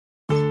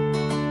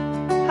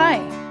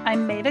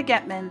I'm Maida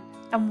Getman,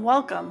 and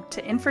welcome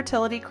to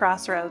Infertility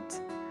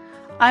Crossroads.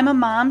 I'm a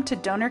mom to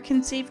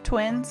donor-conceived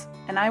twins,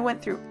 and I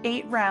went through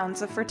 8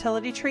 rounds of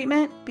fertility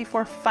treatment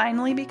before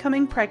finally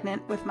becoming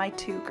pregnant with my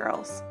 2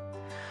 girls.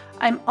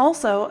 I'm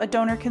also a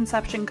donor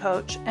conception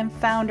coach and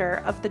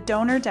founder of the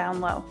Donor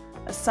Download,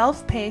 a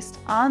self-paced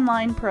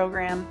online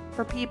program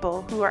for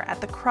people who are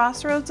at the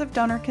crossroads of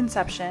donor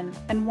conception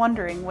and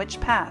wondering which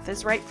path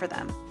is right for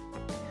them.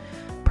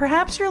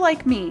 Perhaps you're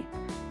like me.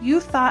 You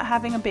thought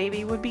having a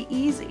baby would be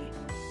easy,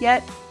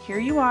 yet here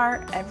you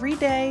are every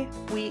day,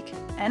 week,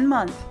 and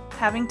month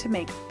having to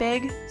make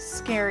big,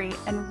 scary,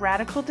 and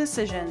radical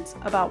decisions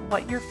about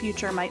what your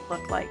future might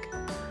look like.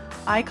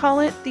 I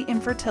call it the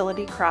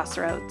infertility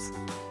crossroads.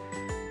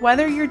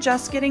 Whether you're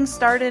just getting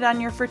started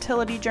on your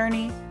fertility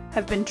journey,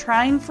 have been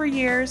trying for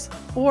years,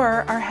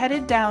 or are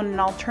headed down an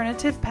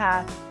alternative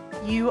path,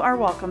 you are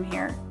welcome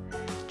here.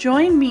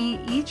 Join me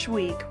each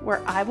week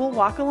where I will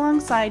walk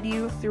alongside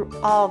you through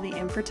all the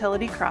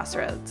infertility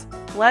crossroads.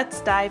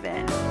 Let's dive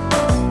in.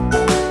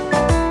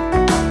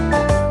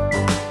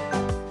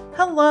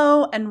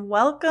 Hello and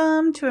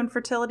welcome to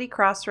Infertility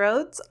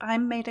Crossroads.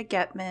 I'm Maida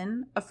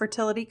Getman, a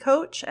fertility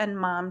coach and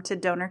mom to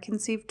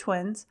donor-conceived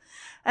twins,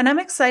 and I'm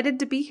excited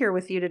to be here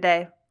with you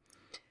today.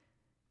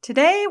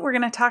 Today, we're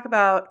going to talk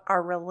about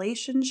our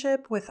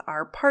relationship with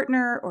our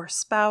partner or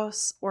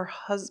spouse or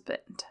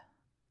husband.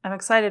 I'm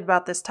excited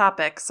about this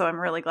topic, so I'm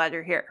really glad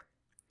you're here.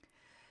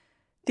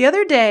 The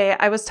other day,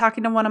 I was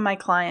talking to one of my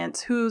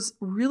clients who's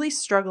really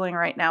struggling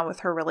right now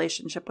with her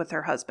relationship with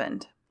her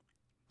husband.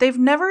 They've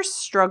never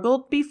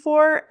struggled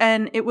before,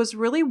 and it was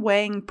really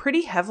weighing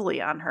pretty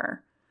heavily on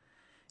her.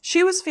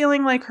 She was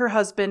feeling like her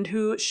husband,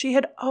 who she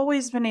had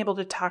always been able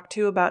to talk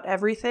to about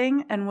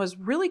everything and was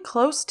really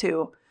close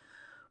to,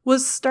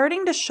 was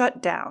starting to shut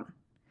down.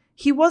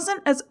 He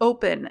wasn't as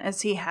open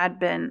as he had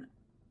been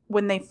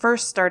when they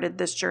first started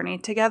this journey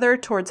together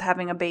towards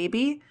having a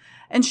baby,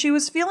 and she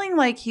was feeling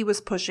like he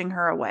was pushing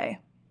her away.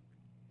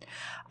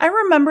 I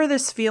remember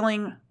this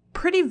feeling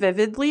pretty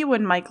vividly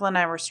when Michael and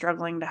I were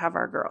struggling to have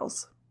our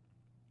girls.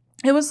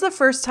 It was the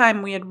first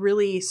time we had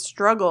really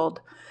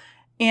struggled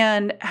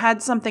and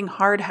had something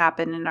hard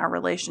happen in our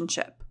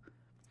relationship.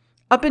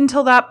 Up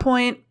until that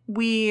point,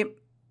 we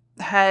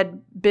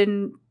had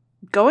been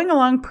going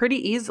along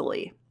pretty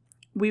easily.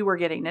 We were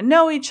getting to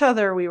know each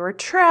other. We were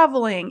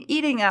traveling,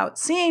 eating out,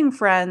 seeing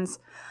friends.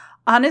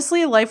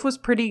 Honestly, life was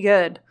pretty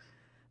good.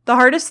 The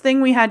hardest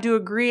thing we had to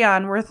agree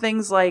on were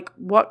things like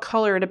what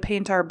color to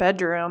paint our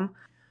bedroom,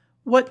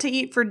 what to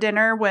eat for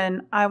dinner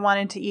when I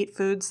wanted to eat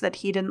foods that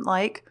he didn't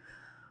like,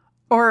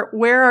 or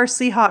where our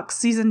Seahawks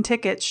season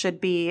tickets should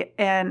be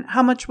and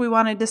how much we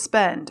wanted to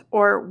spend,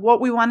 or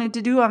what we wanted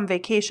to do on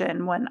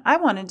vacation when I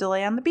wanted to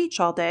lay on the beach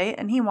all day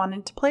and he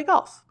wanted to play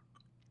golf.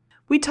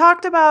 We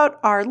talked about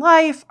our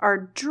life, our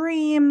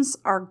dreams,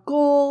 our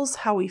goals,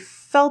 how we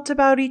felt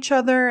about each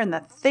other, and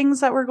the things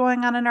that were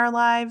going on in our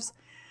lives.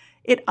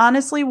 It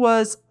honestly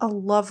was a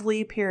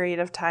lovely period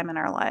of time in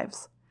our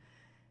lives.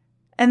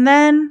 And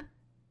then,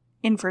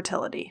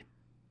 infertility.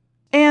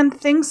 And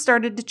things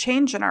started to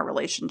change in our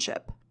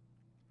relationship.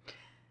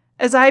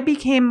 As I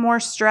became more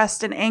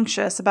stressed and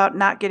anxious about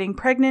not getting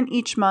pregnant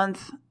each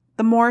month,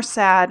 the more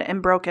sad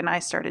and broken I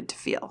started to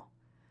feel.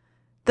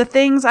 The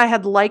things I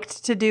had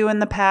liked to do in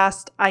the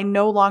past, I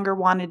no longer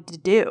wanted to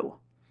do.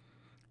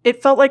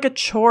 It felt like a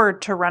chore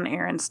to run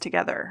errands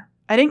together.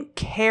 I didn't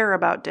care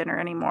about dinner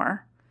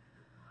anymore.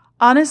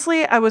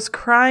 Honestly, I was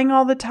crying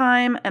all the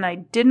time, and I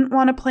didn't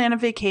want to plan a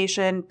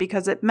vacation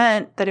because it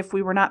meant that if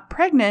we were not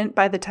pregnant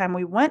by the time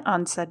we went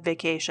on said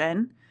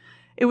vacation,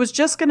 it was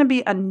just going to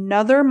be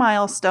another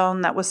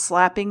milestone that was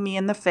slapping me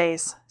in the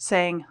face,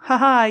 saying,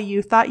 haha,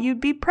 you thought you'd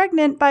be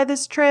pregnant by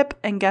this trip,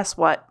 and guess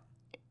what?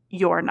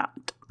 You're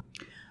not.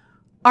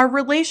 Our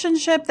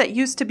relationship that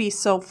used to be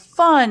so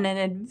fun and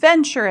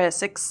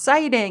adventurous,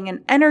 exciting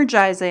and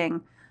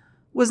energizing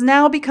was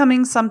now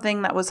becoming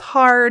something that was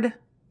hard,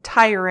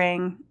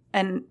 tiring,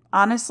 and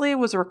honestly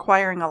was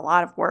requiring a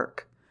lot of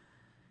work.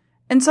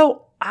 And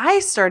so I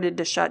started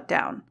to shut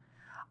down.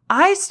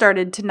 I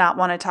started to not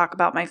want to talk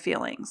about my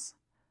feelings.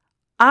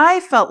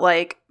 I felt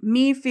like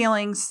me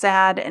feeling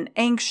sad and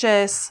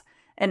anxious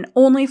and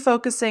only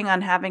focusing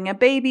on having a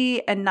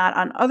baby and not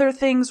on other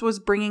things was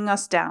bringing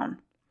us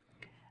down.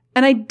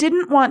 And I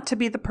didn't want to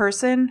be the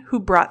person who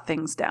brought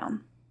things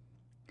down.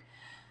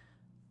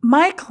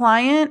 My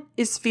client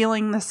is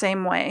feeling the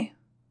same way.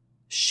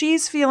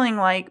 She's feeling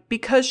like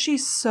because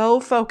she's so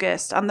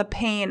focused on the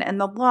pain and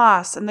the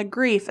loss and the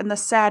grief and the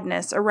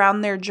sadness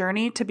around their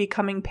journey to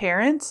becoming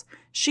parents,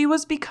 she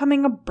was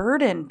becoming a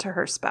burden to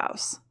her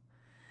spouse.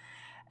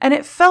 And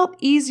it felt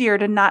easier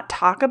to not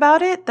talk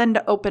about it than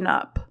to open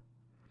up.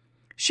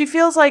 She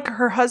feels like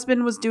her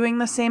husband was doing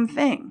the same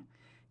thing.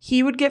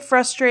 He would get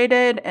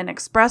frustrated and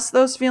express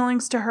those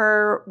feelings to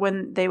her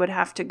when they would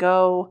have to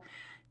go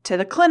to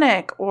the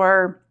clinic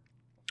or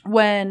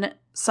when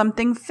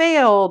something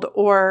failed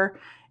or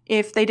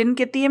if they didn't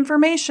get the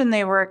information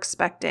they were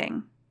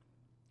expecting.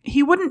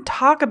 He wouldn't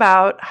talk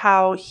about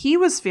how he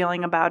was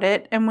feeling about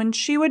it, and when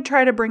she would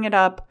try to bring it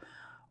up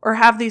or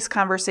have these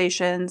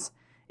conversations,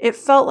 it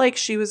felt like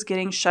she was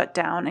getting shut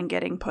down and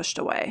getting pushed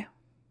away.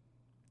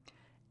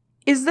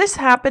 Is this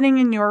happening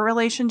in your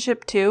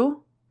relationship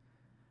too?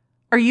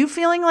 Are you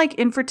feeling like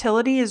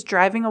infertility is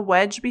driving a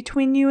wedge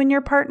between you and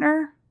your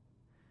partner?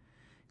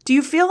 Do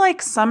you feel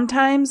like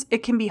sometimes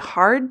it can be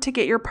hard to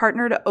get your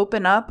partner to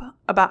open up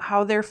about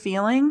how they're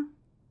feeling?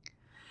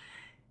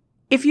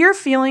 If you're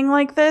feeling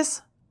like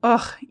this,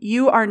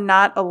 you are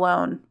not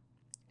alone.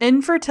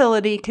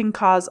 Infertility can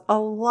cause a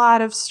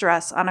lot of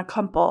stress on a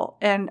couple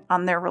and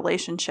on their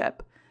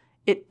relationship.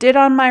 It did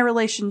on my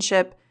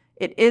relationship,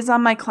 it is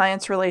on my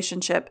client's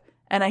relationship,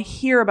 and I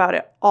hear about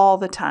it all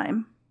the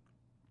time.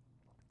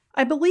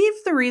 I believe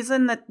the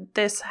reason that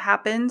this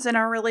happens in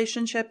our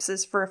relationships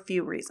is for a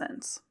few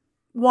reasons.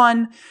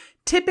 One,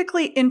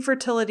 typically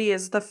infertility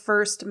is the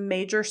first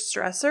major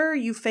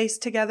stressor you face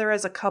together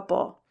as a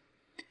couple.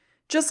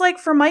 Just like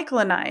for Michael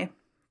and I,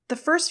 the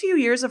first few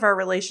years of our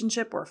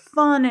relationship were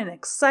fun and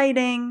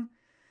exciting.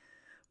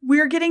 We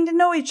were getting to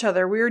know each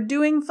other. We were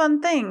doing fun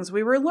things.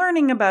 We were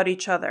learning about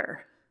each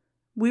other.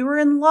 We were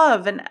in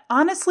love, and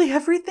honestly,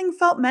 everything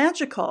felt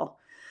magical.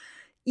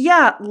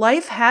 Yeah,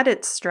 life had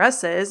its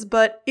stresses,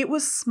 but it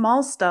was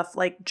small stuff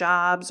like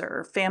jobs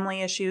or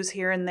family issues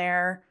here and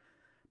there,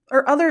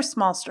 or other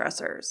small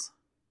stressors.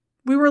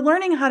 We were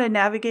learning how to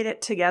navigate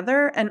it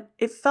together, and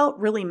it felt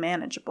really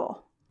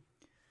manageable.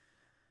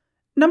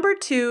 Number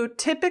two,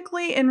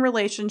 typically in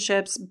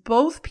relationships,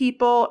 both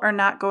people are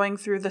not going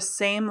through the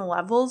same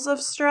levels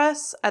of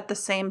stress at the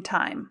same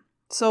time.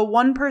 So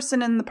one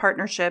person in the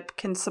partnership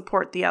can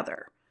support the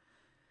other.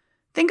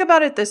 Think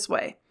about it this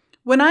way.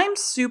 When I'm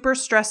super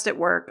stressed at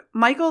work,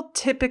 Michael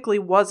typically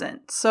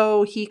wasn't,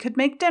 so he could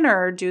make dinner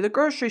or do the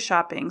grocery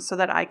shopping so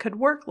that I could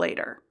work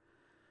later.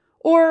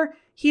 Or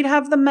he'd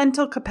have the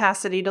mental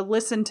capacity to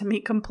listen to me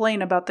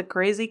complain about the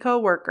crazy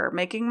coworker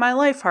making my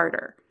life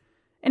harder.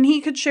 And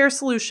he could share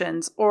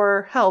solutions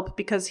or help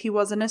because he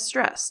wasn't as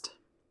stressed.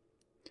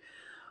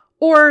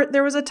 Or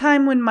there was a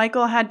time when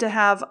Michael had to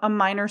have a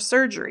minor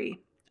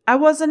surgery. I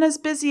wasn't as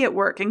busy at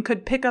work and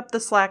could pick up the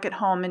slack at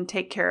home and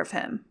take care of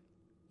him.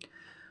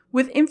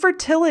 With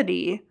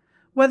infertility,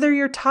 whether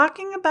you're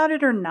talking about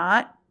it or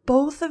not,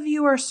 both of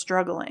you are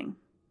struggling.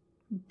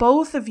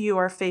 Both of you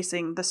are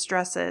facing the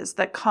stresses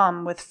that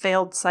come with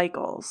failed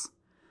cycles.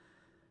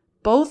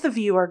 Both of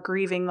you are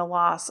grieving the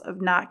loss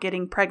of not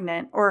getting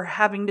pregnant or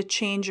having to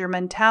change your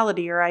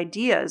mentality or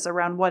ideas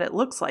around what it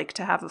looks like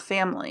to have a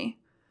family.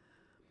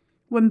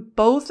 When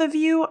both of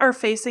you are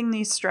facing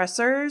these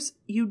stressors,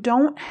 you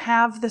don't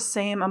have the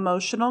same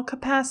emotional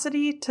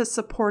capacity to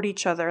support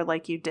each other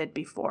like you did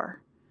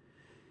before.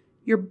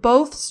 You're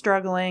both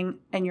struggling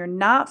and you're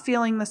not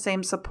feeling the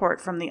same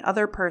support from the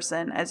other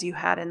person as you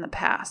had in the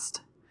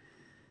past.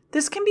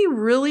 This can be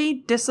really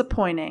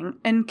disappointing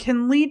and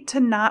can lead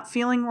to not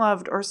feeling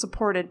loved or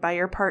supported by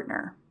your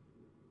partner.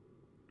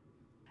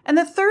 And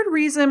the third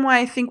reason why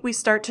I think we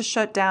start to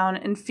shut down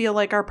and feel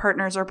like our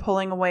partners are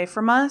pulling away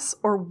from us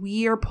or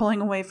we are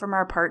pulling away from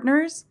our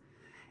partners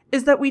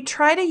is that we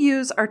try to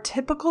use our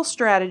typical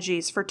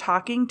strategies for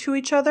talking to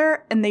each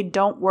other and they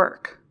don't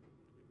work.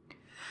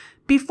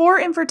 Before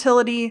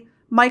infertility,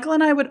 Michael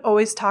and I would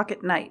always talk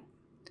at night.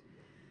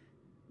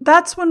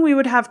 That's when we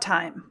would have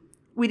time.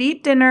 We'd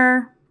eat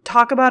dinner,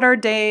 talk about our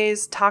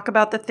days, talk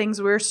about the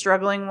things we were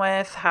struggling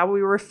with, how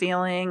we were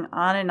feeling,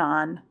 on and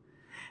on.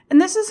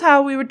 And this is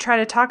how we would try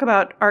to talk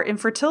about our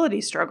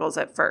infertility struggles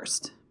at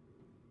first.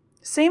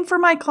 Same for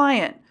my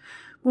client.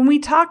 When we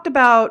talked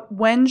about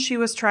when she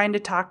was trying to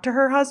talk to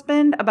her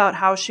husband about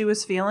how she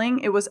was feeling,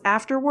 it was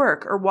after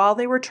work or while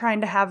they were trying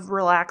to have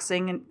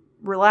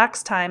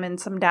relaxed time and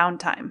some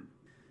downtime.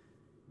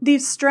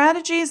 These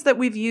strategies that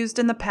we've used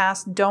in the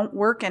past don't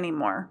work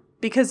anymore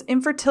because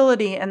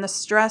infertility and the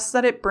stress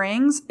that it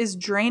brings is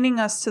draining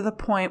us to the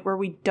point where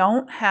we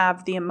don't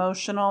have the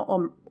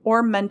emotional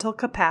or mental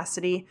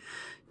capacity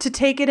to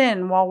take it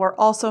in while we're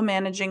also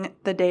managing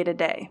the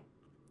day-to-day.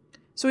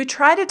 So we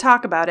try to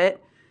talk about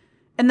it,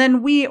 and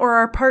then we or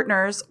our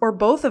partners or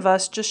both of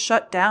us just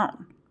shut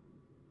down.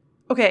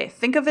 Okay,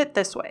 think of it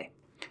this way.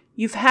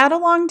 You've had a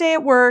long day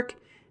at work,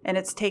 and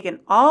it's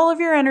taken all of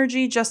your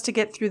energy just to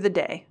get through the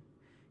day.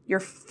 You're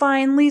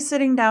finally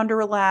sitting down to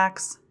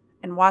relax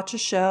and watch a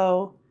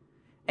show,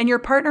 and your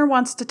partner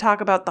wants to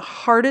talk about the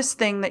hardest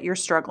thing that you're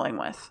struggling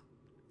with.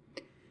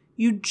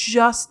 You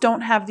just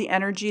don't have the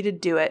energy to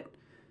do it,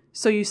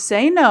 so you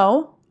say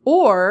no,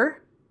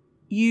 or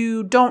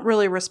you don't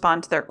really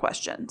respond to their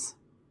questions.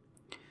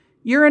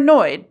 You're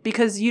annoyed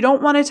because you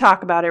don't want to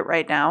talk about it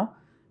right now,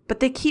 but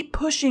they keep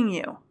pushing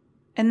you,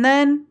 and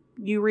then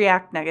you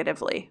react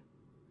negatively.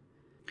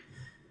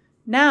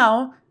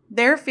 Now,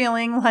 they're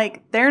feeling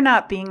like they're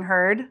not being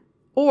heard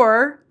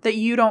or that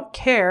you don't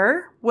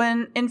care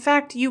when, in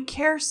fact, you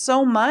care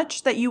so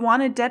much that you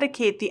want to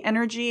dedicate the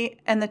energy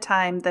and the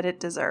time that it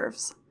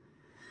deserves.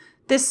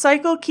 This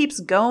cycle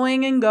keeps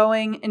going and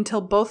going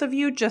until both of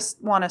you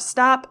just want to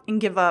stop and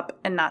give up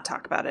and not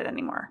talk about it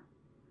anymore.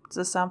 Does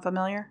this sound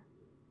familiar?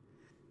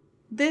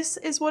 This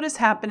is what is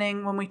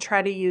happening when we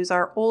try to use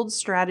our old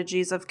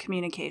strategies of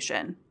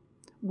communication.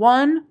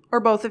 One or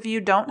both of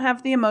you don't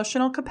have the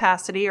emotional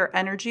capacity or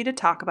energy to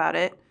talk about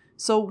it,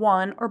 so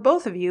one or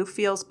both of you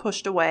feels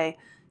pushed away,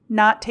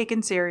 not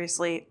taken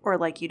seriously, or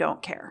like you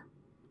don't care.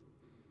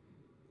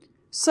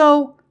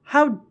 So,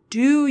 how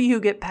do you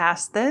get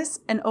past this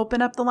and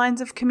open up the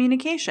lines of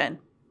communication?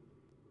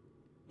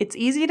 It's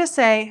easy to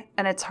say,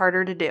 and it's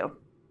harder to do.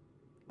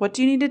 What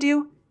do you need to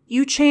do?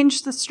 You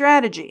change the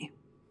strategy.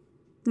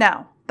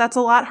 Now, that's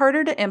a lot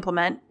harder to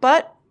implement,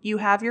 but you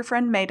have your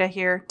friend Maida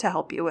here to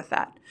help you with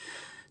that.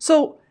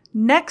 So,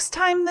 next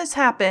time this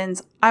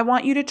happens, I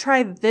want you to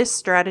try this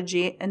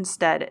strategy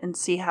instead and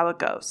see how it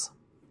goes.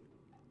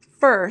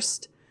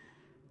 First,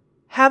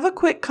 have a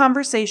quick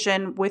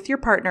conversation with your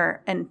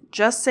partner and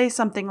just say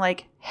something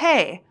like,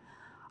 "Hey,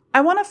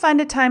 I want to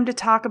find a time to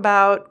talk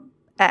about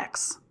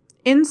X."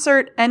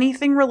 Insert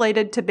anything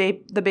related to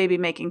the baby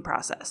making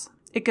process.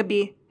 It could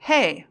be,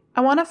 "Hey,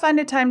 I want to find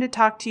a time to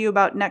talk to you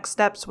about next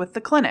steps with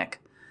the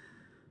clinic."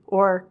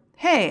 Or,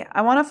 "Hey,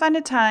 I want to find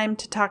a time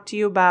to talk to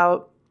you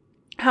about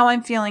how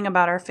I'm feeling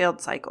about our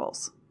failed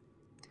cycles."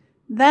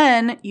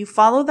 Then you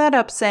follow that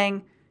up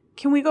saying,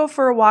 "Can we go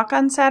for a walk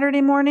on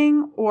Saturday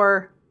morning?"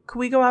 Or, "Could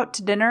we go out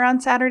to dinner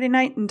on Saturday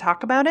night and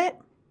talk about it?"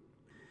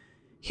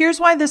 Here's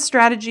why this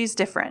strategy is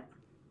different.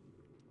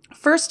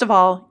 First of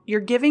all,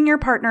 you're giving your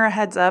partner a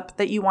heads up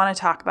that you want to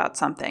talk about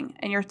something,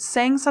 and you're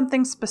saying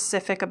something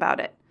specific about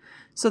it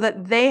so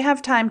that they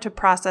have time to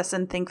process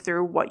and think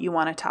through what you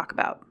want to talk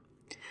about.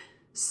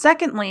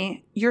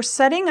 Secondly, you're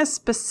setting a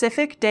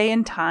specific day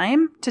and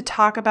time to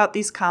talk about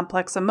these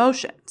complex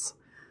emotions.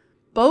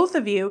 Both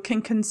of you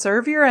can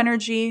conserve your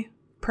energy,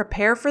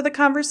 prepare for the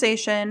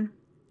conversation,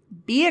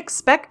 be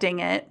expecting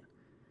it,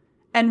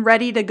 and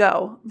ready to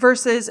go,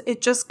 versus it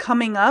just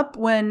coming up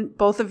when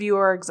both of you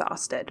are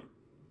exhausted.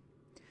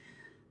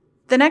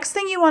 The next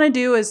thing you want to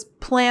do is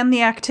plan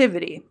the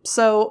activity.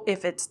 So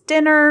if it's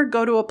dinner,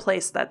 go to a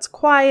place that's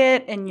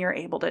quiet and you're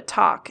able to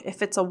talk.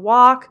 If it's a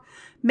walk,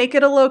 make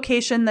it a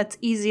location that's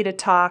easy to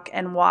talk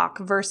and walk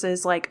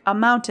versus like a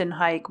mountain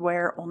hike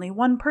where only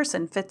one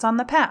person fits on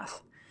the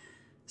path.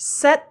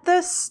 Set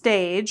the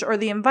stage or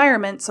the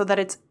environment so that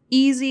it's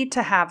easy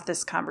to have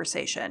this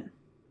conversation.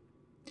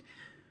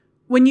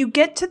 When you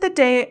get to the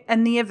day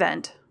and the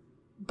event,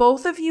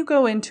 both of you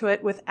go into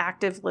it with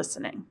active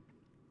listening.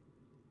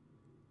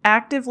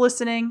 Active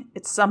listening,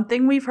 it's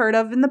something we've heard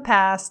of in the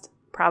past,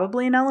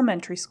 probably in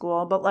elementary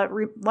school, but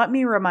let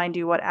me remind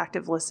you what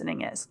active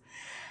listening is.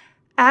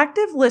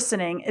 Active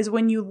listening is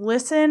when you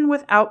listen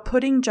without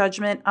putting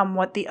judgment on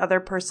what the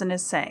other person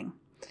is saying.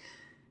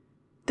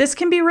 This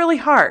can be really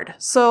hard,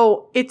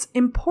 so it's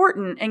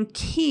important and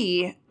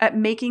key at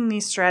making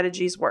these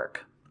strategies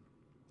work.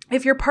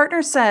 If your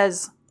partner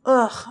says,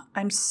 "Ugh,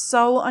 I'm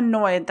so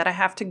annoyed that I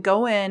have to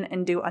go in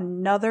and do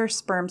another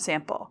sperm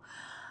sample.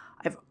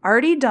 I've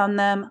already done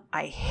them.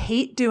 I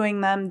hate doing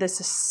them. This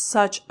is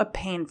such a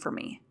pain for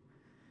me."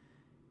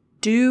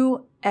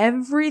 Do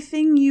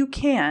everything you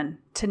can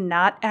to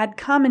not add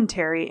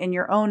commentary in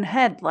your own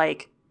head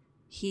like,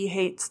 "He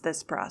hates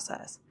this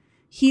process.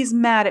 He's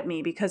mad at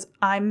me because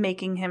I'm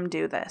making him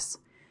do this.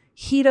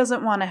 He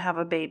doesn't want to have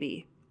a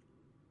baby."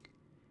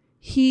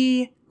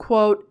 He,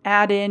 quote,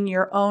 add in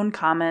your own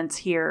comments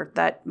here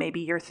that maybe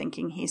you're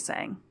thinking he's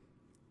saying.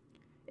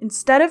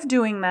 Instead of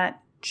doing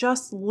that,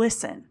 just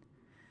listen.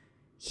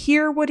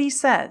 Hear what he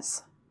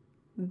says.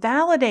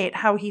 Validate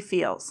how he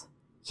feels.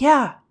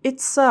 "Yeah, it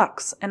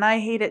sucks, and I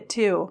hate it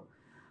too.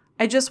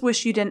 I just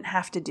wish you didn't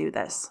have to do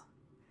this."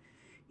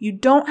 You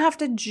don't have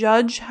to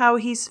judge how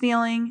he's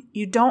feeling.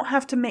 You don't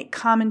have to make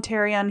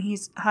commentary on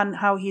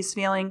how he's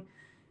feeling.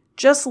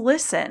 Just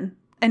listen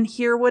and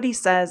hear what he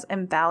says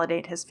and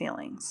validate his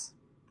feelings.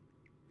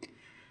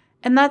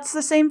 And that's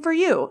the same for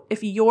you.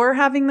 If you're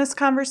having this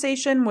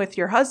conversation with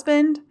your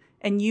husband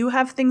and you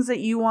have things that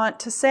you want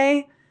to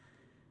say,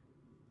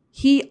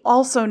 he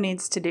also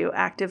needs to do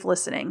active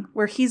listening,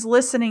 where he's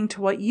listening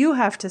to what you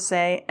have to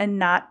say and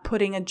not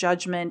putting a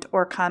judgment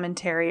or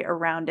commentary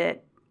around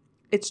it.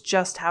 It's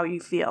just how you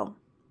feel.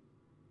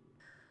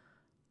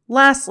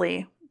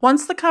 Lastly,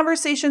 once the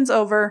conversation's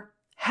over,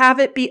 have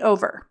it be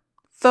over.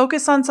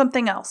 Focus on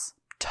something else.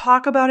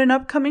 Talk about an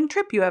upcoming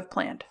trip you have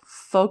planned.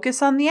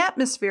 Focus on the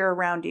atmosphere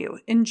around you.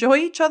 Enjoy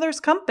each other's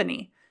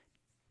company.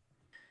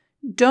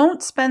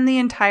 Don't spend the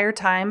entire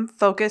time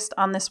focused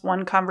on this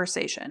one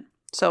conversation.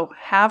 So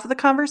have the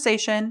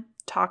conversation,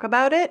 talk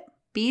about it,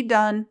 be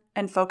done,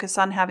 and focus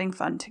on having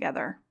fun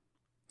together.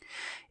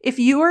 If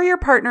you or your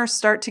partner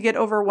start to get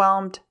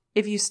overwhelmed,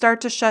 if you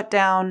start to shut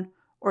down,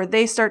 or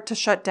they start to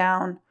shut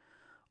down,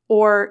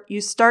 or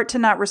you start to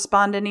not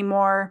respond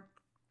anymore,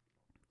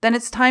 then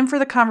it's time for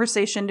the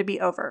conversation to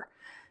be over.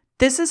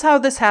 This is how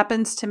this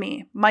happens to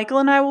me. Michael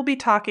and I will be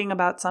talking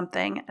about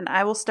something, and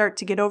I will start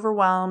to get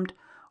overwhelmed,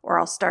 or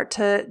I'll start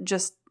to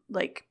just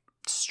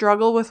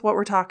struggle with what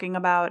we're talking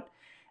about.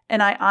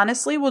 And I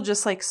honestly will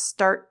just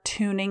start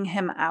tuning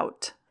him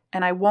out,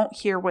 and I won't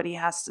hear what he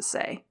has to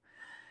say.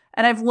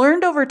 And I've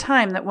learned over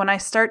time that when I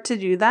start to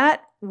do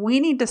that,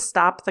 we need to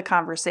stop the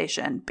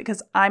conversation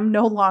because I'm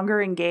no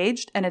longer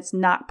engaged and it's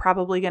not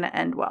probably going to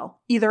end well.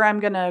 Either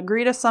I'm going to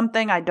agree to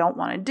something I don't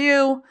want to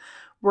do,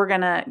 we're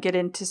going to get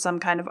into some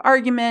kind of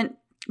argument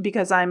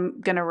because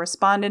I'm going to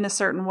respond in a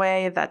certain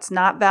way that's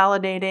not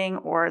validating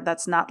or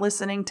that's not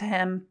listening to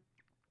him.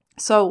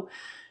 So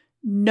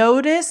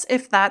notice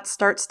if that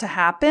starts to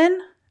happen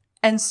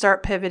and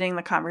start pivoting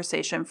the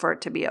conversation for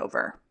it to be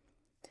over.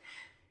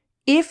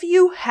 If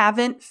you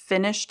haven't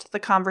finished the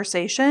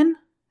conversation,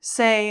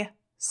 say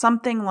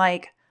something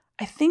like,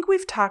 I think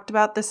we've talked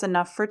about this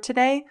enough for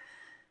today.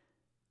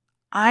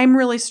 I'm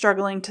really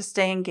struggling to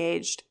stay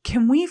engaged.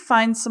 Can we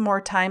find some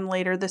more time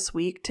later this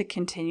week to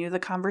continue the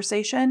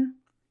conversation?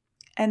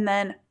 And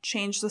then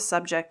change the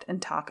subject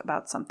and talk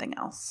about something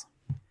else.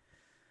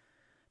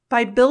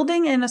 By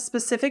building in a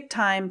specific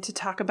time to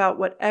talk about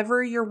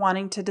whatever you're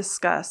wanting to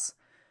discuss,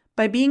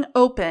 by being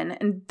open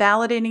and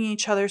validating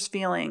each other's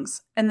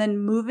feelings, and then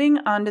moving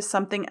on to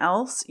something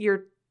else,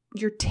 you're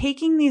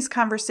taking these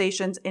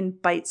conversations in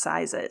bite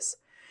sizes.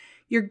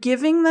 You're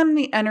giving them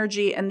the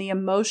energy and the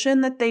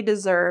emotion that they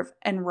deserve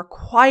and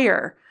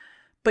require,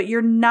 but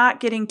you're not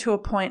getting to a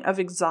point of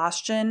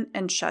exhaustion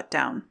and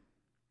shutdown.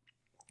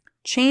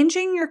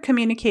 Changing your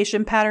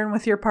communication pattern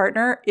with your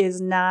partner is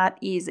not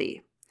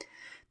easy.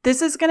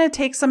 This is going to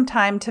take some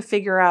time to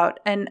figure out,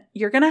 and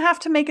you're going to have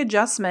to make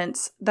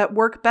adjustments that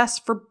work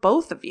best for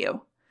both of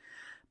you.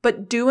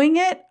 But doing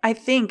it, I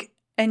think,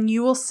 and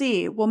you will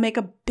see, will make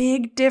a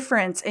big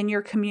difference in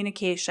your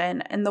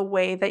communication and the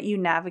way that you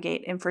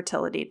navigate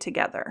infertility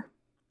together.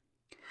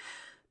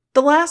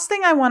 The last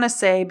thing I want to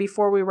say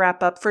before we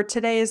wrap up for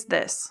today is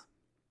this.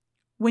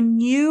 When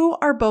you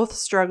are both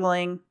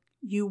struggling,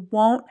 you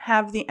won't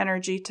have the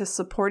energy to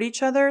support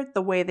each other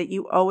the way that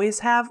you always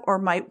have or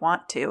might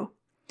want to.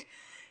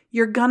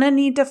 You're gonna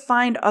need to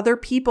find other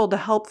people to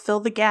help fill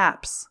the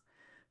gaps.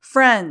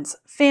 Friends,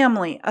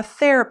 family, a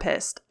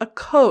therapist, a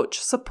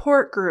coach,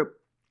 support group,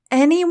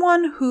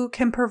 anyone who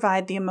can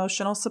provide the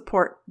emotional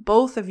support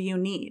both of you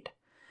need.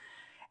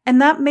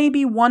 And that may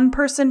be one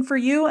person for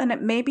you and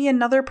it may be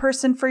another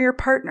person for your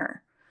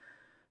partner.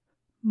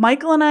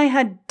 Michael and I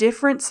had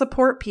different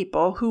support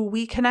people who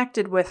we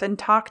connected with and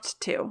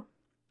talked to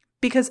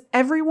because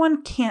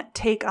everyone can't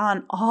take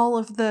on all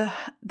of the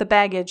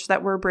baggage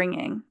that we're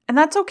bringing. And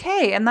that's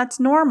okay, and that's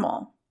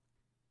normal.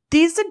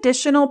 These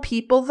additional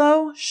people,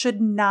 though,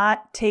 should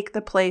not take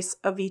the place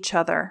of each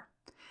other.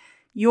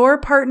 Your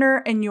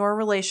partner and your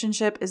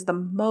relationship is the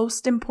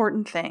most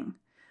important thing,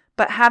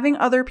 but having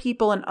other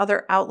people and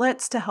other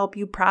outlets to help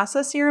you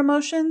process your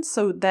emotions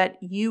so that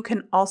you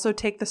can also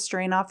take the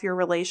strain off your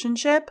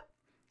relationship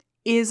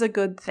is a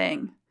good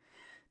thing.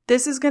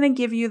 This is going to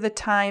give you the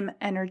time,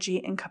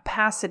 energy, and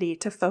capacity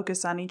to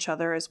focus on each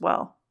other as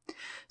well.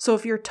 So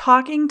if you're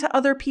talking to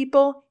other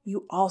people,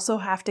 you also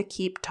have to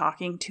keep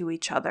talking to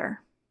each other.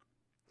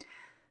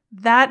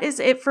 That is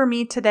it for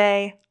me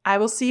today. I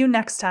will see you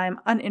next time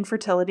on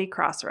Infertility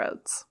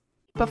Crossroads.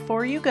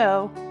 Before you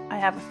go, I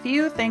have a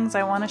few things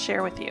I want to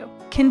share with you.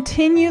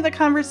 Continue the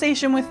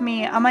conversation with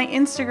me on my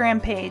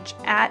Instagram page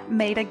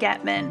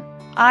 @MetaGetman.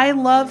 I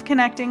love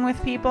connecting with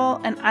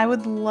people and I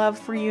would love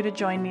for you to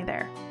join me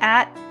there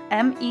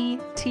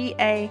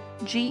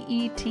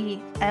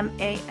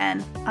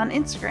 @METAGETMAN on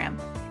Instagram.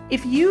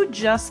 If you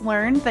just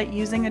learned that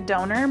using a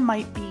donor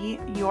might be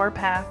your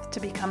path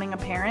to becoming a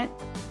parent,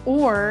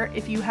 or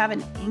if you have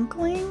an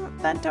inkling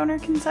that donor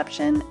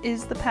conception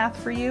is the path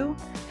for you,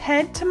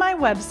 head to my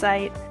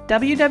website,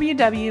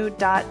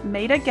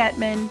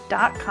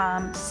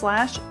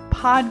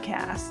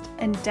 www.metagetman.com/podcast,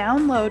 and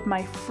download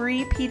my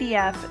free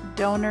PDF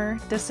Donor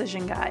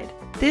Decision Guide.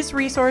 This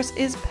resource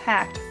is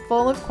packed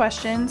full of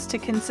questions to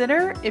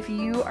consider if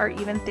you are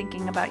even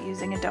thinking about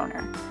using a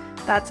donor.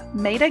 That's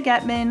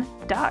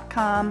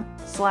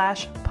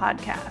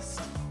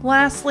metagetman.com/podcast.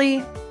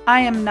 Lastly,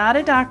 I am not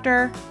a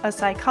doctor, a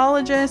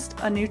psychologist,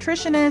 a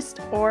nutritionist,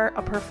 or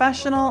a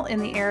professional in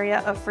the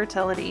area of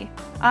fertility.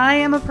 I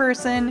am a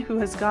person who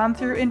has gone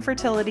through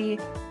infertility,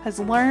 has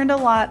learned a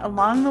lot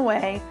along the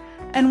way,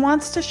 and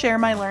wants to share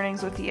my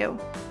learnings with you.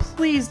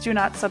 Please do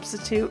not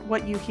substitute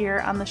what you hear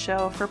on the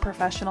show for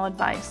professional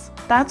advice.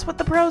 That's what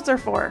the pros are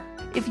for.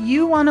 If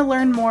you want to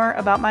learn more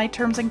about my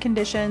terms and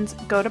conditions,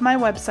 go to my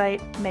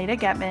website,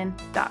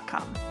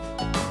 metagetman.com.